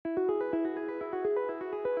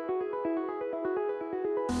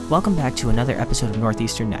Welcome back to another episode of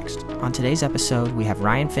Northeastern Next. On today's episode, we have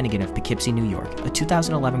Rian Finnegan of Poughkeepsie, New York, a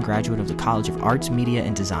 2011 graduate of the College of Arts, Media,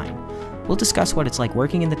 and Design. We'll discuss what it's like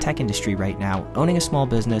working in the tech industry right now, owning a small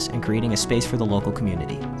business, and creating a space for the local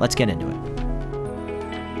community. Let's get into it.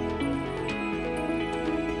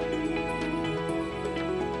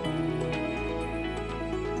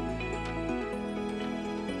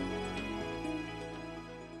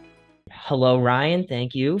 Hello, Ryan.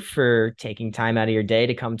 Thank you for taking time out of your day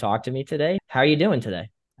to come talk to me today. How are you doing today?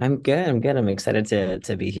 I'm good. I'm good. I'm excited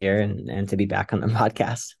to be here and to be back on the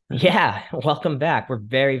podcast. Yeah, welcome back. We're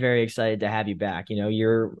very, very excited to have you back. You know,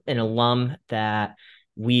 you're an alum that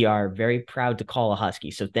we are very proud to call a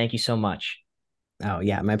Husky. So thank you so much. Oh,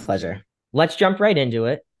 yeah, my pleasure. Let's jump right into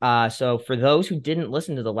it. So for those who didn't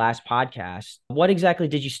listen to the last podcast, what exactly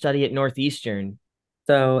did you study at Northeastern?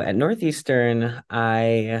 So at Northeastern,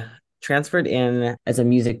 I transferred in as a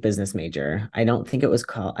music business major. I don't think it was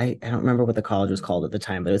called, I don't remember what the college was called at the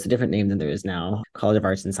time, but it was a different name than there is now. College of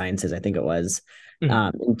Arts and Sciences, I think it was,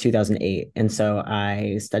 Mhm. in 2008. And so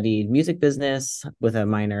I studied music business with a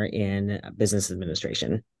minor in business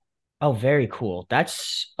administration. Oh, very cool.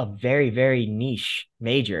 That's a very, very niche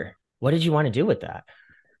major. What did you want to do with that?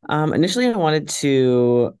 Initially, I wanted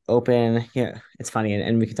to open, yeah, it's funny,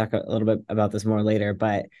 and we can talk a little bit about this more later,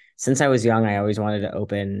 but since I was young, I always wanted to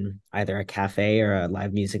open either a cafe or a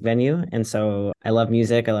live music venue. And so I love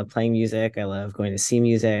music. I love playing music. I love going to see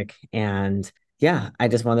music. And yeah, I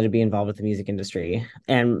just wanted to be involved with the music industry.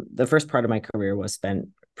 And the first part of my career was spent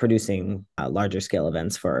producing larger scale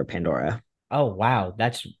events for Pandora. Oh, wow.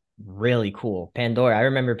 That's really cool. Pandora. I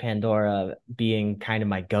remember Pandora being kind of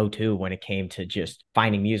my go-to when it came to just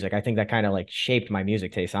finding music. I think that kind of like shaped my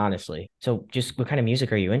music taste, honestly. So just what kind of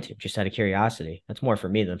music are you into? Just out of curiosity. That's more for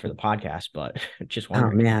me than for the podcast, but just Oh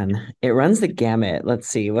wondering. man, it runs the gamut. Let's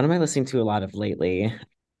see. What am I listening to a lot of lately?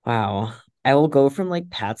 Wow. I will go from like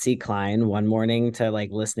Patsy Cline one morning to like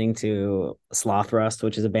listening to Sloth Rust,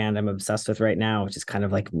 which is a band I'm obsessed with right now, which is kind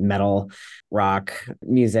of like metal rock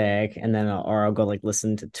music. And then or I'll go like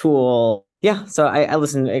listen to Tool. Yeah, so I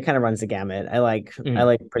listen, it kind of runs the gamut. I Mm.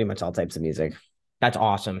 like pretty much all types of music. That's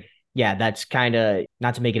awesome. Yeah, that's kind of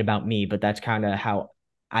not to make it about me, but that's kind of how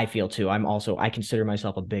I feel too. I consider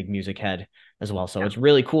myself a big music head as well. So Yeah. it's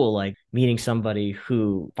really cool, like meeting somebody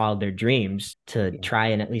who followed their dreams to Yeah. try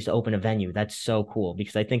and at least open a venue. That's so cool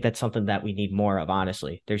because I think that's something that we need more of,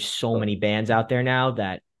 honestly. There's so many bands out there now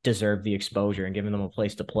that deserve the exposure and giving them a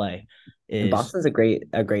place to play And is. Boston's a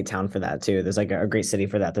great town for that too. There's like a great city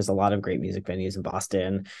for that. There's a lot of great music venues in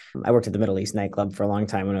Boston. I worked at the Middle East nightclub for a long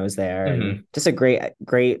time when I was there, and Mhm. just a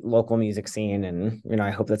great local music scene. And I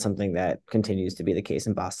hope that's something that continues to be the case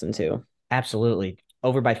in Boston too. Absolutely.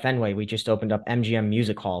 Over by Fenway, we just opened up MGM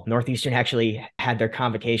Music Hall. Northeastern actually had their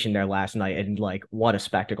convocation there last night, and like, what a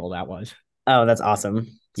spectacle that was. Oh, that's awesome.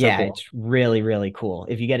 So Yeah, cool. it's really, really cool.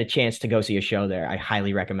 If you get a chance to go see a show there, I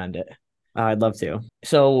highly recommend it. I'd love to.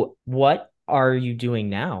 So, what are you doing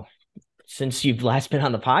now? Since you've last been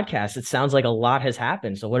on the podcast, it sounds like a lot has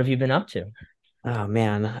happened. So, what have you been up to? Oh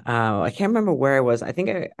man, I can't remember where I was. I think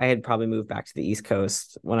I had probably moved back to the East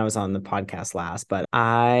Coast when I was on the podcast last, but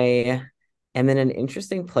I am in an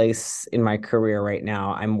interesting place in my career right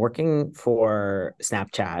now. I'm working for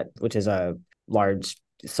Snapchat, which is a large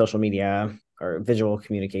social media or visual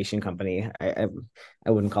communication company. I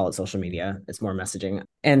wouldn't call it social media; it's more messaging.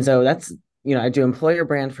 And so that's I do employer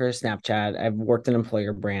brand for Snapchat. I've worked in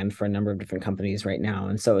employer brand for a number of different companies right now.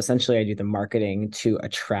 And so essentially, I do the marketing to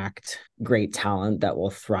attract great talent that will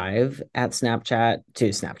thrive at Snapchat to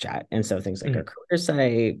Snapchat. And so things like our Mhm. career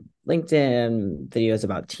site, LinkedIn, videos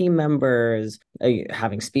about team members,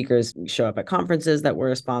 having speakers show up at conferences that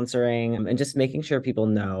we're sponsoring, and just making sure people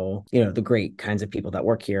know, the great kinds of people that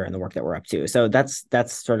work here and the work that we're up to. So that's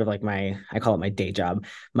sort of like I call it my day job.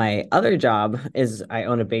 My other job is I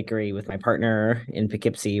own a bakery with my partner in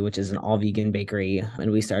Poughkeepsie, which is an all vegan bakery.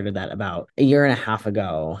 And we started that about a year and a half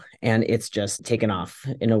ago. And it's just taken off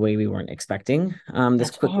in a way we weren't expecting this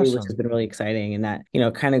That's quickly, which has awesome. been really exciting. And that,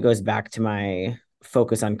 kind of goes back to my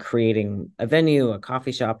focus on creating a venue, a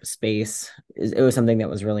coffee shop, a space. It was something that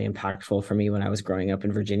was really impactful for me when I was growing up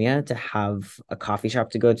in Virginia to have a coffee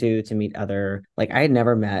shop to go to meet other, like I had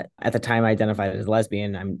never met at the time. I identified as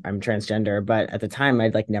lesbian. I'm transgender, but at the time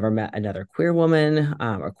I'd like never met another queer woman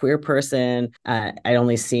or queer person. I'd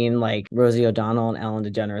only seen like Rosie O'Donnell and Ellen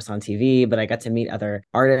DeGeneres on TV, but I got to meet other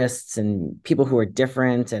artists and people who were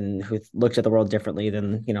different and who looked at the world differently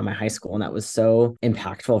than my high school, and that was so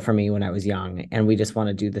impactful for me when I was young. And we just want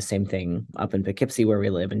to do the same thing up in Poughkeepsie where we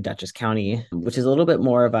live in Dutchess County. County, which is a little bit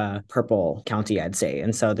more of a purple county, I'd say.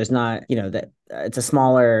 And so there's not, that it's a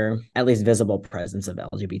smaller, at least visible presence of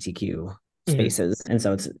LGBTQ Mhm. spaces. And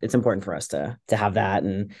so it's important for us to have that,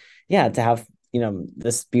 and yeah, to have,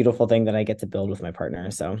 this beautiful thing that I get to build with my partner.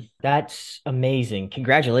 So That's amazing.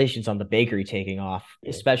 Congratulations on the bakery taking off,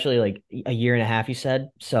 especially like a year and a half, you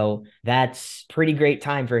said. So that's pretty great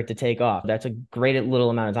time for it to take off. That's a great little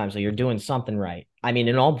amount of time. So you're doing something right. I mean,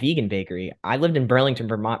 an all vegan bakery. I lived in Burlington,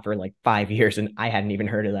 Vermont for like 5 years and I hadn't even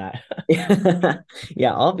heard of that.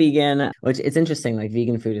 yeah, all vegan, which it's interesting. Like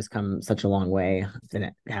vegan food has come such a long way than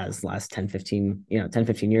it has last 10, 15, 10,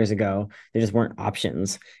 15 years ago. There just weren't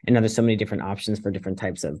options. And now there's so many different options for different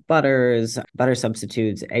types of butters, butter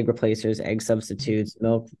substitutes, egg replacers, egg substitutes,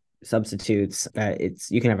 milk substitutes.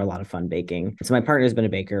 You can have a lot of fun baking. So my partner's been a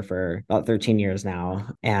baker for about 13 years now,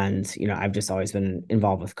 and I've just always been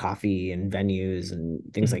involved with coffee and venues and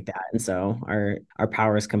things like that. And so our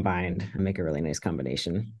powers combined make a really nice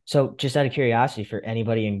combination. So just out of curiosity for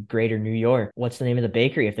anybody in greater New York, what's the name of the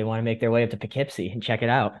bakery if they want to make their way up to Poughkeepsie and check it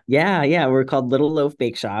out? Yeah, yeah, we're called Little Loaf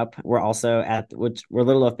Bake Shop. We're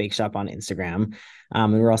Little Loaf Bake Shop on Instagram.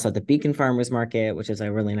 And we're also at the Beacon Farmers Market, which is a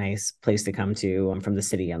really nice place to come to from the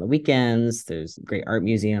city on the weekends. There's great art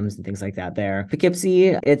museums and things like that there.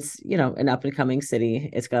 Poughkeepsie, it's, an up and coming city.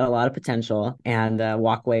 It's got a lot of potential, and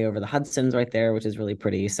walkway over the Hudson's right there, which is really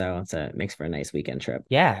pretty. So it makes for a nice weekend trip.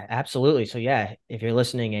 Yeah, absolutely. So yeah, if you're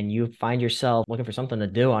listening and you find yourself looking for something to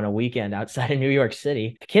do on a weekend outside of New York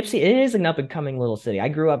City, Poughkeepsie is an up and coming little city. I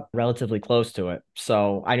grew up relatively close to it.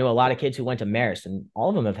 So I knew a lot of kids who went to Marist and all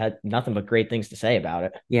of them have had nothing but great things to say about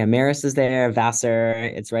it. Yeah, Marist is there, Vassar.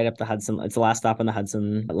 It's right up the Hudson. It's the last stop on the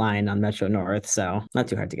Hudson line on Metro North, so not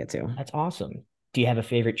too hard to get to. That's awesome. Do you have a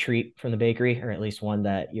favorite treat from the bakery or at least one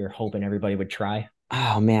that you're hoping everybody would try?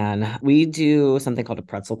 Oh man, we do something called a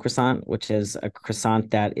pretzel croissant, which is a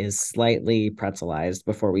croissant that is slightly pretzelized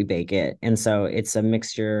before we bake it. And so it's a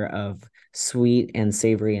mixture of sweet and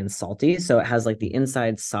savory and salty. So it has like the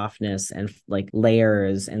inside softness and like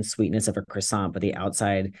layers and sweetness of a croissant, but the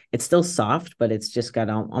outside, it's still soft, but it's just got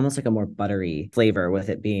almost like a more buttery flavor with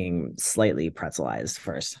it being slightly pretzelized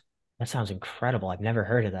first. That sounds incredible. I've never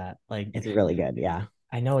heard of that. Like, It's really good. Yeah.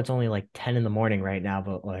 I know it's only like 10 in the morning right now,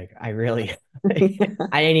 but like, I really, I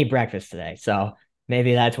didn't eat breakfast today. So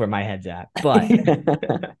maybe that's where my head's at. But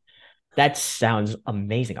that sounds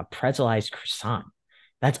amazing. A pretzelized croissant.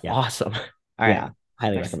 That's Yeah. awesome. All right. Yeah.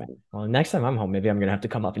 Highly Next, recommend. well, next time I'm home, maybe I'm gonna have to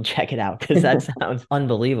come up and check it out because that sounds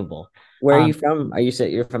unbelievable. Where are you Um, from?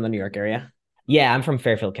 You're from the New York area? yeah, I'm from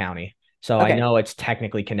Fairfield County, so I Okay. know it's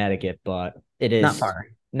technically Connecticut, but it Not is far.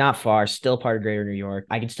 not far. Still part of Greater New York.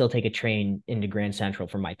 I can still take a train into Grand Central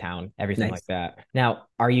from my town, everything like Nice. that. Now,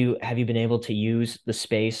 have you been able to use the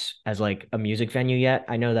space as like a music venue yet?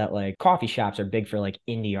 I know that like coffee shops are big for like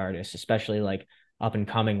indie artists, especially like up and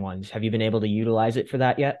coming ones. Have you been able to utilize it for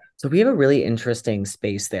that yet? So we have a really interesting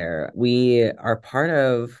space there. We are part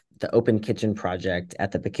of the Open Kitchen project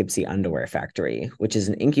at the Poughkeepsie Underwear Factory, which is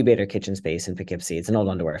an incubator kitchen space in Poughkeepsie. It's an old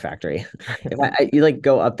underwear factory. You like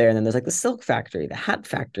go up there, and then there's like the silk factory, the hat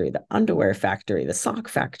factory, the underwear factory, the sock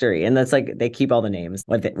factory, and that's like they keep all the names,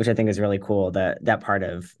 which I think is really cool. That part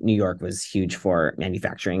of New York was huge for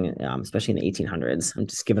manufacturing, especially in the 1800s. I'm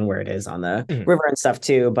just given where it is on the Mhm. river and stuff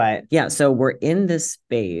too. But yeah, so we're in this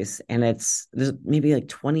space, and there's maybe like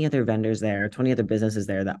 20 other vendors there, 20 other businesses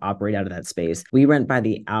there that operate out of that space. We rent by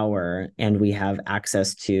the hour, and we have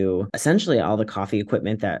access to essentially all the coffee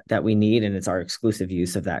equipment that we need, and it's our exclusive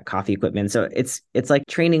use of that coffee equipment. So it's like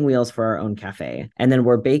training wheels for our own cafe. And then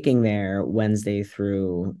we're baking there Wednesday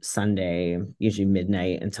through Sunday, usually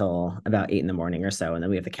midnight until about 8 in the morning or so. And then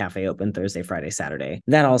we have the cafe open Thursday, Friday, Saturday.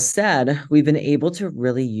 That all said, we've been able to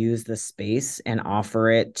really use the space and offer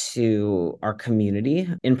it to our community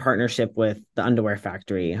in partnership with the Underwear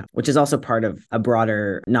Factory, which is also part of a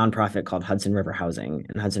broader nonprofit called Hudson River Housing.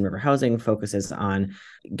 And Hudson River Housing focuses on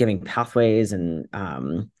giving pathways and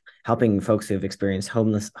helping folks who have experienced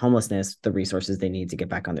homelessness the resources they need to get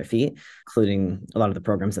back on their feet, including a lot of the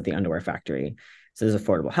programs at the Underwear Factory. So there's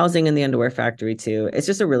affordable housing in the Underwear Factory too. It's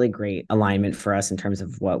just a really great alignment for us in terms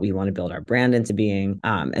of what we want to build our brand into being.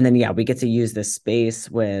 And then yeah, we get to use this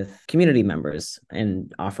space with community members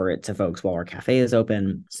and offer it to folks while our cafe is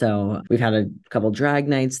open. So we've had a couple drag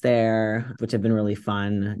nights there, which have been really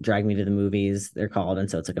fun. Drag Me to the Movies, they're called.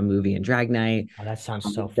 And so it's like a movie and drag night. Oh, that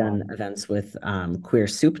sounds so We've done fun. events with Queer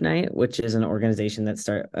Soup Night, which is an organization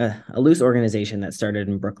a loose organization that started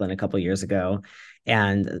in Brooklyn a couple years ago.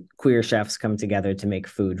 and queer chefs come together to make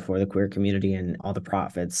food for the queer community, and all the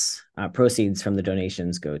proceeds from the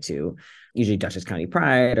donations go to usually Dutchess County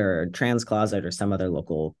Pride or Trans Closet or some other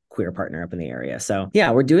local queer partner up in the area. So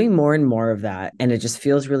yeah, we're doing more and more of that. And it just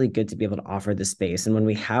feels really good to be able to offer the space. And when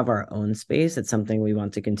we have our own space, it's something we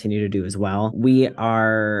want to continue to do as well. We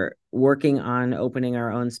are working on opening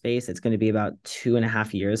our own space. It's going to be about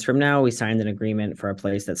 2.5 years from now. We signed an agreement for a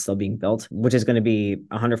place that's still being built, which is going to be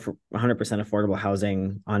 100% affordable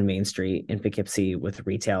housing on Main Street in Poughkeepsie with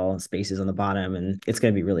retail spaces on the bottom. And it's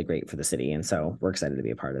going to be really great for the city. And so we're excited to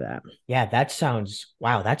be a part of that. Yeah, that sounds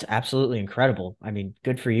wow, that's absolutely incredible. I mean,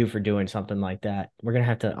 good for you for doing something like that. We're gonna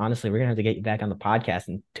have to honestly, we're gonna have to get you back on the podcast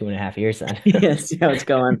in 2.5 years then. Yeah, see how it's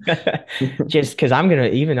going. Just because I'm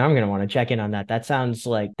gonna want to check in on that. That sounds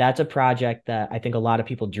like that's a project that I think a lot of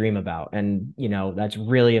people dream about. And that's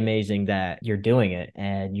really amazing that you're doing it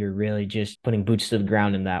and you're really just putting boots to the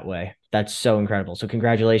ground in that way. That's so incredible. So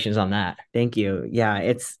congratulations on that. Thank you. Yeah,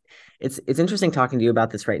 it's interesting talking to you about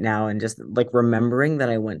this right now and just like remembering that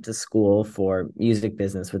I went to school for music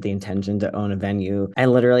business with the intention to own a venue. I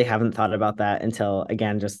literally haven't thought about that until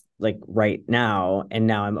again just like right now, and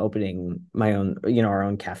now I'm opening my own, our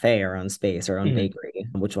own cafe, our own space, our own Mhm. bakery,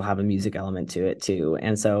 which will have a music element to it too.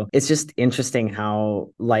 And so it's just interesting how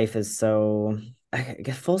life is so, I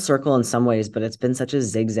guess, full circle in some ways, but it's been such a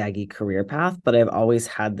zigzaggy career path. But I've always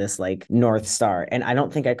had this like North Star. And I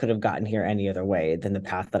don't think I could have gotten here any other way than the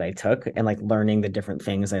path that I took and like learning the different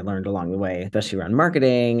things I learned along the way, especially around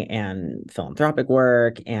marketing and philanthropic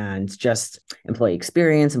work and just employee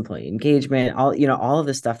experience, employee engagement, all of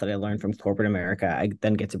this stuff that I learned from corporate America, I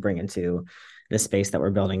then get to bring into the space that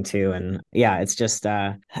we're building too. And yeah, it's just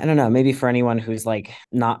I don't know, maybe for anyone who's like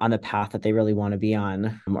not on the path that they really want to be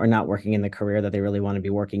on, or not working in the career that they really want to be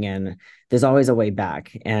working in, there's always a way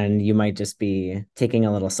back. And you might just be taking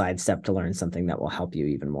a little sidestep to learn something that will help you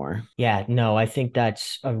even more. Yeah, no, I think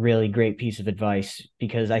that's a really great piece of advice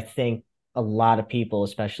because I think a lot of people,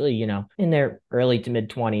 especially, in their early to mid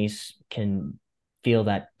 20s, can feel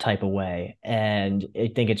that type of way. And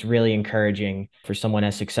I think it's really encouraging for someone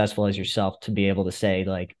as successful as yourself to be able to say,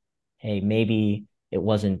 like, hey, maybe it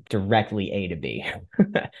wasn't directly A to B.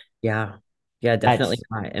 Yeah. Yeah, definitely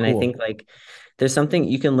That's not. And I cool. think like there's something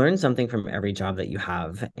you can learn something from every job that you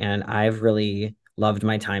have. And I've really loved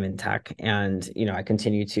my time in tech. And, I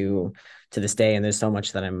continue to this day. And there's so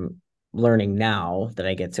much that I'm learning now that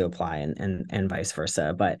I get to apply, and vice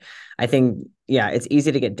versa. But I think, yeah, it's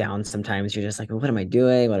easy to get down sometimes. You're just like, what am I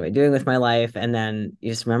doing? What am I doing with my life? And then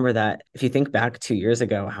you just remember that if you think back 2 years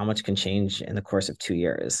ago, how much can change in the course of 2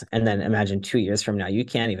 years. And then imagine 2 years from now, you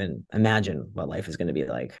can't even imagine what life is going to be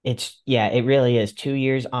like. Yeah, it really is. 2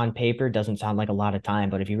 years on paper doesn't sound like a lot of time,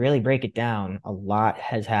 but if you really break it down, a lot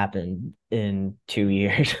has happened in 2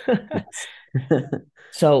 years. Yes.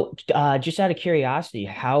 So, just out of curiosity,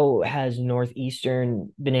 how has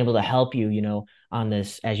Northeastern been able to help you, on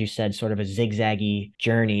this, as you said, sort of a zigzaggy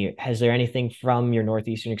journey? Has there anything from your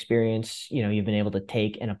Northeastern experience, you've been able to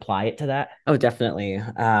take and apply it to that? Oh, definitely.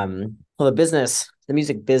 Well, the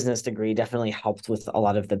music business degree definitely helped with a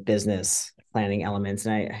lot of the business planning elements.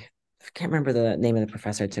 And I can't remember the name of the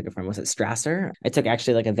professor I took it from. Was it Strasser? I took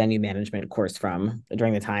actually like a venue management course from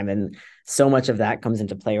during the time. And so much of that comes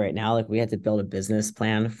into play right now. Like we had to build a business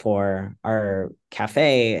plan for our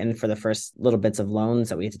cafe and for the first little bits of loans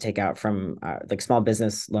that we had to take out from like small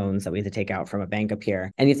business loans that we had to take out from a bank up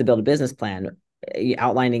here. And you have to build a business plan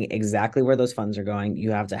outlining exactly where those funds are going.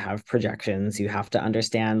 You have to have projections. You have to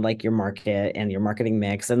understand like your market and your marketing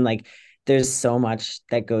mix. And like there's so much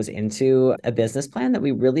that goes into a business plan that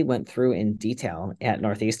we really went through in detail at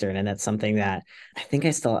Northeastern. And that's something that I think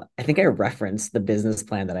I referenced the business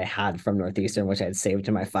plan that I had from Northeastern, which I had saved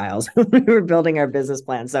to my files when we were building our business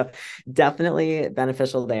plan. So definitely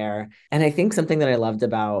beneficial there. And I think something that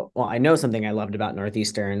I know something I loved about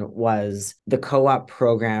Northeastern was the co-op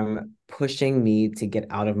program pushing me to get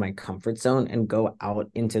out of my comfort zone and go out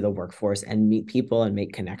into the workforce and meet people and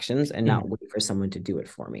make connections and not Mhm. wait for someone to do it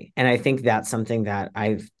for me. And I think that's something that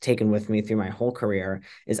I've taken with me through my whole career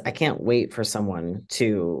is I can't wait for someone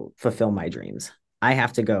to fulfill my dreams. I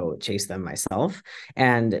have to go chase them myself.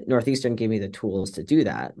 And Northeastern gave me the tools to do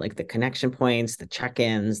that, like the connection points, the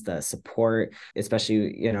check-ins, the support,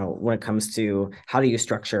 especially, when it comes to how do you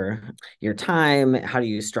structure your time? How do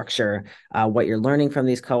you structure what you're learning from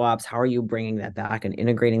these co-ops? How are you bringing that back and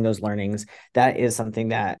integrating those learnings? That is something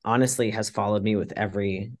that honestly has followed me with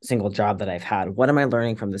every single job that I've had. What am I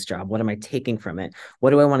learning from this job? What am I taking from it?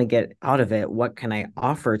 What do I want to get out of it? What can I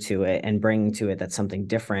offer to it and bring to it that's something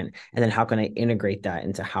different? And then how can I integrate that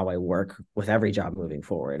into how I work with every job moving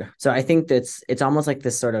forward? So I think it's almost like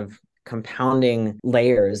this sort of compounding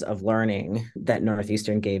layers of learning that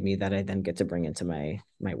Northeastern gave me that I then get to bring into my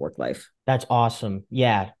work life. That's awesome.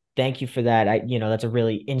 Yeah. Thank you for that. That's a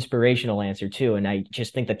really inspirational answer too. And I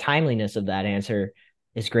just think the timeliness of that answer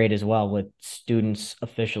is great as well with students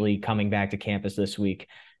officially coming back to campus this week,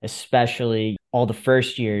 especially all the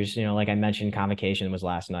first years, like I mentioned, convocation was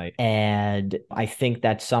last night. And I think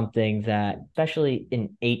that's something that, especially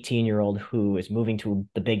an 18-year-old who is moving to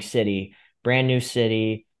the big city, brand new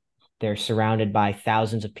city, they're surrounded by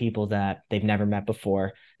thousands of people that they've never met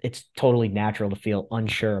before. It's totally natural to feel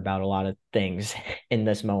unsure about a lot of things in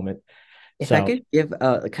this moment. If I So, could give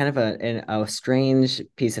a kind of a strange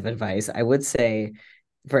piece of advice, I would say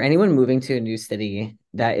for anyone moving to a new city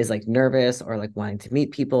that is like nervous or like wanting to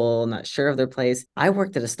meet people, not sure of their place. I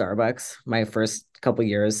worked at a Starbucks my first couple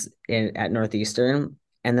years at Northeastern,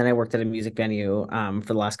 and then I worked at a music venue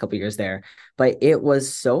for the last couple years there. But it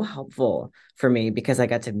was so helpful for me because I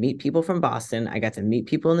got to meet people from Boston. I got to meet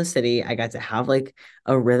people in the city. I got to have like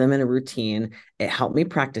a rhythm and a routine. It helped me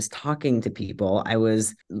practice talking to people. I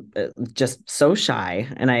was just so shy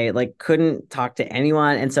and I like couldn't talk to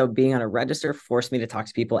anyone. And so being on a register forced me to talk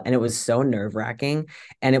to people. And it was so nerve-wracking.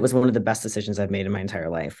 And it was one of the best decisions I've made in my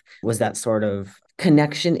entire life was that sort of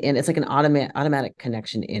connection in it's like an automatic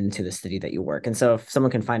connection into the city that you work. And so if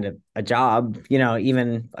someone can find a job,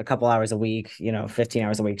 even a couple hours a week, 15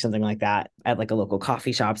 hours a week, something like that at like a local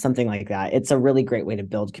coffee shop, something like that, it's a really great way to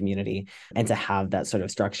build community and to have that sort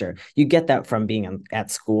of structure. You get that from being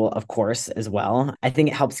at school, of course, as well. I think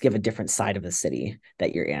it helps give a different side of the city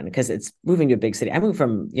that you're in because it's moving to a big city. I moved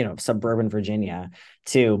from, suburban Virginia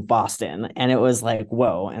to Boston and it was like,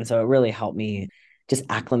 whoa. And so it really helped me just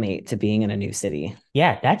acclimate to being in a new city.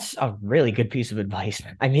 yeah, that's a really good piece of advice.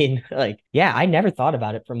 I mean, like, yeah, I never thought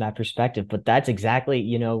about it from that perspective, but that's exactly,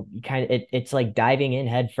 you kind of it's like diving in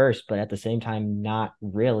head first, but at the same time, not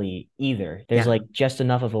really either. There's Yeah. like just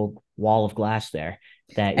enough of a wall of glass there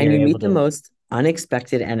that And you're you able meet the to. most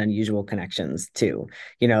unexpected and unusual connections too.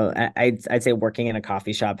 I'd say working in a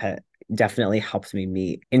coffee shop definitely helps me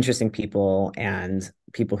meet interesting people and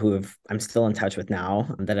people I'm still in touch with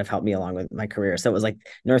now that have helped me along with my career. So it was like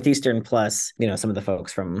Northeastern plus, some of the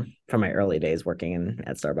folks from my early days working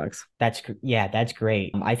at Starbucks. Yeah, that's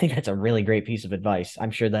great. I think that's a really great piece of advice.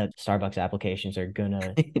 I'm sure that Starbucks applications are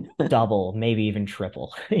gonna double, maybe even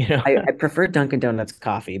triple, I prefer Dunkin' Donuts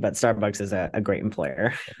coffee, but Starbucks is a great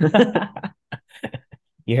employer.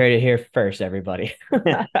 You heard it here first, everybody.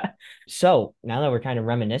 So now that we're kind of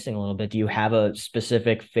reminiscing a little bit, do you have a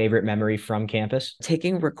specific favorite memory from campus?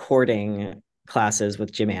 Taking recording classes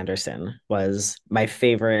with Jim Anderson was my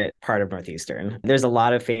favorite part of Northeastern. There's a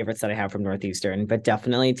lot of favorites that I have from Northeastern, but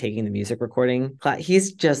definitely taking the music recording class.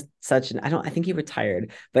 He's just I think he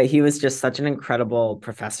retired, but he was just such an incredible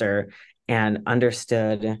professor and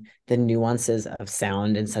understood the nuances of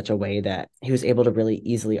sound in such a way that he was able to really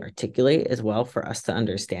easily articulate as well for us to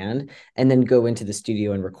understand and then go into the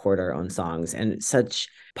studio and record our own songs. And such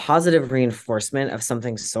positive reinforcement of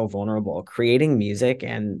something so vulnerable, creating music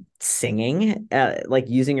and singing, like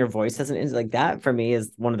using your voice as an like that for me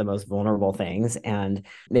is one of the most vulnerable things and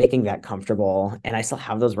making that comfortable. And I still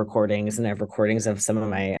have those recordings and I have recordings of some of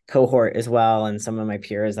my cohort as well and some of my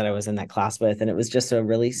peers that I was in that class with. And it was just a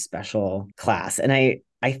really special class. And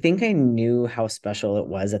I think I knew how special it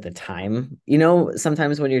was at the time.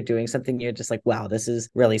 Sometimes when you're doing something, you're just like, wow, this is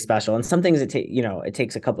really special. And some things it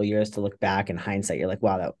takes a couple of years to look back in hindsight. You're like,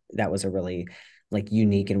 wow, that was a really like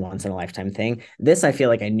unique and once in a lifetime thing. This I feel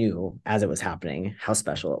like I knew as it was happening how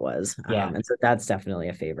special it was. Yeah, And so that's definitely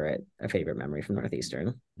a favorite memory from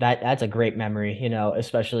Northeastern. that's a great memory,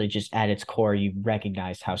 especially just at its core, you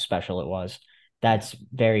recognized how special it was. Yeah. That's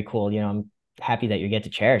very cool. I'm happy that you get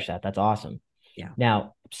to cherish that. That's awesome. Yeah.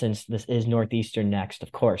 Now, since this is Northeastern next,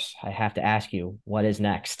 of course, I have to ask you, what is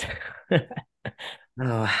next?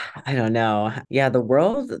 Oh, I don't know. Yeah, the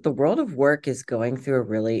world of work is going through a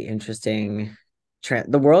really interesting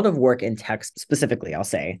the world of work in tech specifically, I'll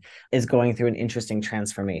say, is going through an interesting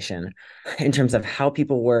transformation in terms of how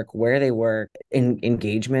people work, where they work.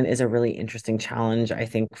 Engagement is a really interesting challenge, I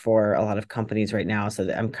think, for a lot of companies right now. So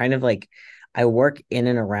that I'm kind of like I work in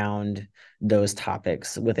and around those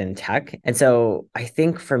topics within tech. And so I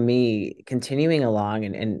think for me, continuing along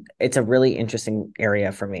and it's a really interesting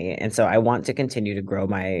area for me. And so I want to continue to grow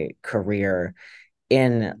my career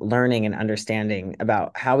in learning and understanding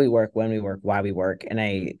about how we work, when we work, why we work. And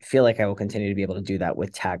I feel like I will continue to be able to do that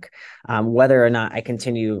with tech. Whether or not I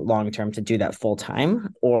continue long term to do that full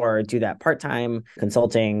time or do that part time,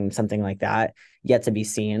 consulting, something like that, yet to be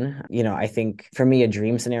seen. I think for me, a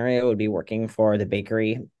dream scenario would be working for the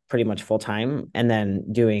bakery pretty much full time, and then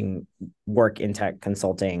doing work in tech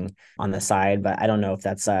consulting on the side. But I don't know if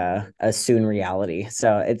that's a soon reality.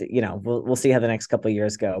 So we'll see how the next couple of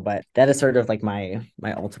years go. But that is sort of like my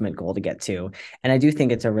ultimate goal to get to. And I do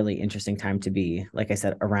think it's a really interesting time to be, like I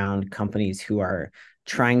said, around companies who are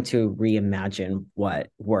trying to reimagine what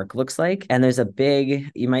work looks like. And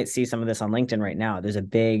you might see some of this on LinkedIn right now. There's a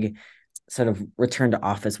big sort of return to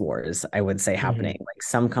office wars, I would say, happening. Hmm. Like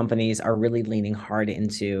some companies are really leaning hard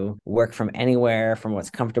into work from anywhere, from what's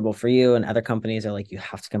comfortable for you. And other companies are like, you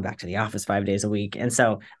have to come back to the office 5 days a week. And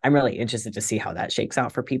so I'm really interested to see how that shakes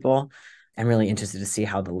out for people. I'm really interested to see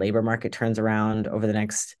how the labor market turns around over the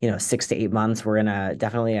next, 6 to 8 months. We're in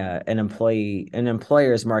definitely an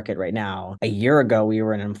employer's market right now. A year ago, we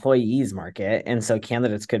were in an employees market, and so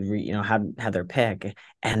candidates could, have their pick.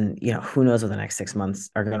 And who knows what the next 6 months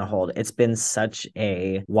are going to hold. It's been such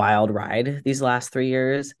a wild ride these last 3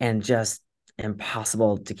 years, and just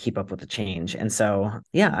impossible to keep up with the change. And so,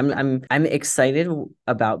 yeah, I'm excited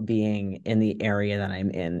about being in the area that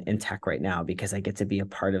I'm in tech right now, because I get to be a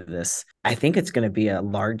part of this. I think it's going to be a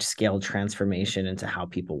large scale transformation into how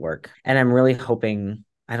people work. And I'm really hoping,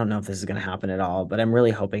 I don't know if this is going to happen at all, but I'm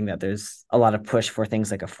really hoping that there's a lot of push for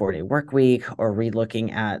things like a 4-day work week, or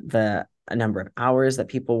relooking at the a number of hours that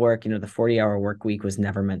people work. The 40-hour work week was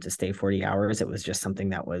never meant to stay 40 hours. It was just something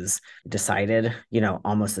that was decided,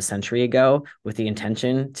 almost a century ago, with the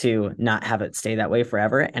intention to not have it stay that way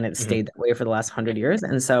forever. And it Hmm. stayed that way for the last 100 years.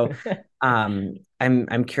 And so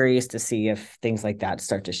I'm curious to see if things like that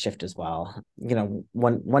start to shift as well.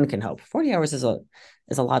 One can hope. 40 hours is a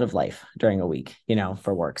lot of life during a week,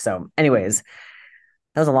 for work. So anyways,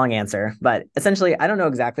 that was a long answer, but essentially, I don't know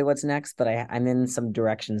exactly what's next, but I'm in some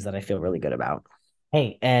directions that I feel really good about.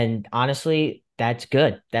 Hey, and honestly, that's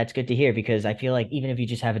good. That's good to hear because I feel like even if you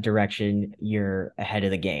just have a direction, you're ahead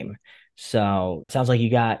of the game. So it sounds like you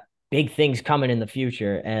got big things coming in the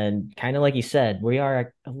future. And kind of like you said, we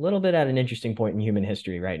are a little bit at an interesting point in human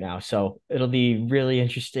history right now. So it'll be really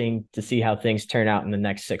interesting to see how things turn out in the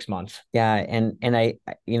next 6 months. Yeah, and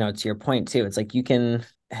to your point too, it's like you can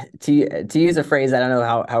to use a phrase, I don't know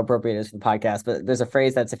how appropriate it is for the podcast, but there's a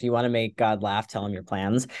phrase that's, if you want to make God laugh, tell him your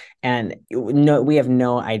plans. And no, we have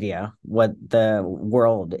no idea what the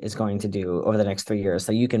world is going to do over the next 3 years.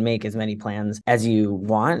 So you can make as many plans as you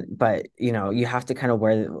want, but you have to kind of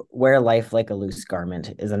wear life like a loose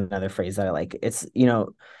garment, is another phrase that I like. It's,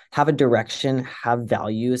 have a direction, have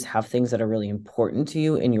values, have things that are really important to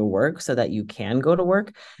you in your work, so that you can go to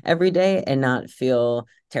work every day and not feel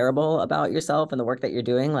terrible about yourself and the work that you're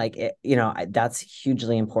doing. Like that's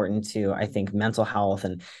hugely important to, I think, mental health.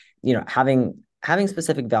 And having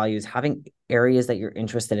specific values, having areas that you're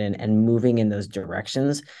interested in, and moving in those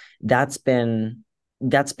directions. That's been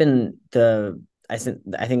I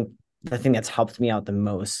think the thing that's helped me out the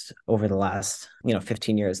most over the last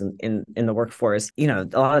 15 years in the workforce. A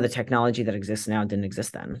lot of the technology that exists now didn't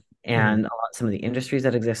exist then, Mhm. and some of the industries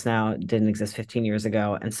that exist now didn't exist 15 years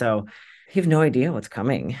ago. And so you have no idea what's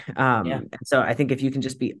coming. Yeah, And so I think if you can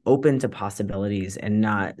just be open to possibilities and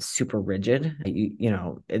not super rigid,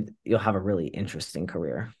 you'll have a really interesting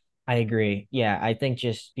career. I agree. Yeah, I think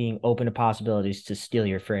just being open to possibilities, to steal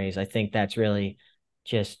your phrase, I think that's really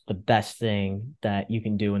just the best thing that you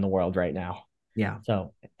can do in the world right now. Yeah.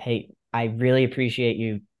 So, hey, I really appreciate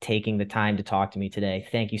you taking the time to talk to me today.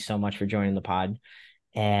 Thank you so much for joining the pod.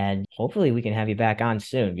 And hopefully we can have you back on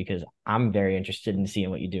soon because I'm very interested in seeing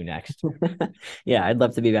what you do next. Yeah, I'd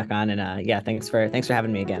love to be back on. And yeah, thanks for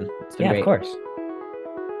having me again. It's been Yeah, of great. course.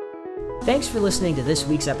 Thanks for listening to this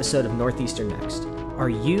week's episode of Northeastern Next. Are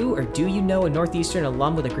you or do you know a Northeastern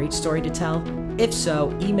alum with a great story to tell? If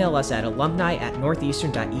so, email us at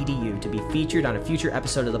alumni@northeastern.edu to be featured on a future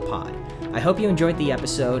episode of the pod. I hope you enjoyed the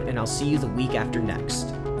episode, and I'll see you the week after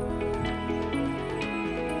next.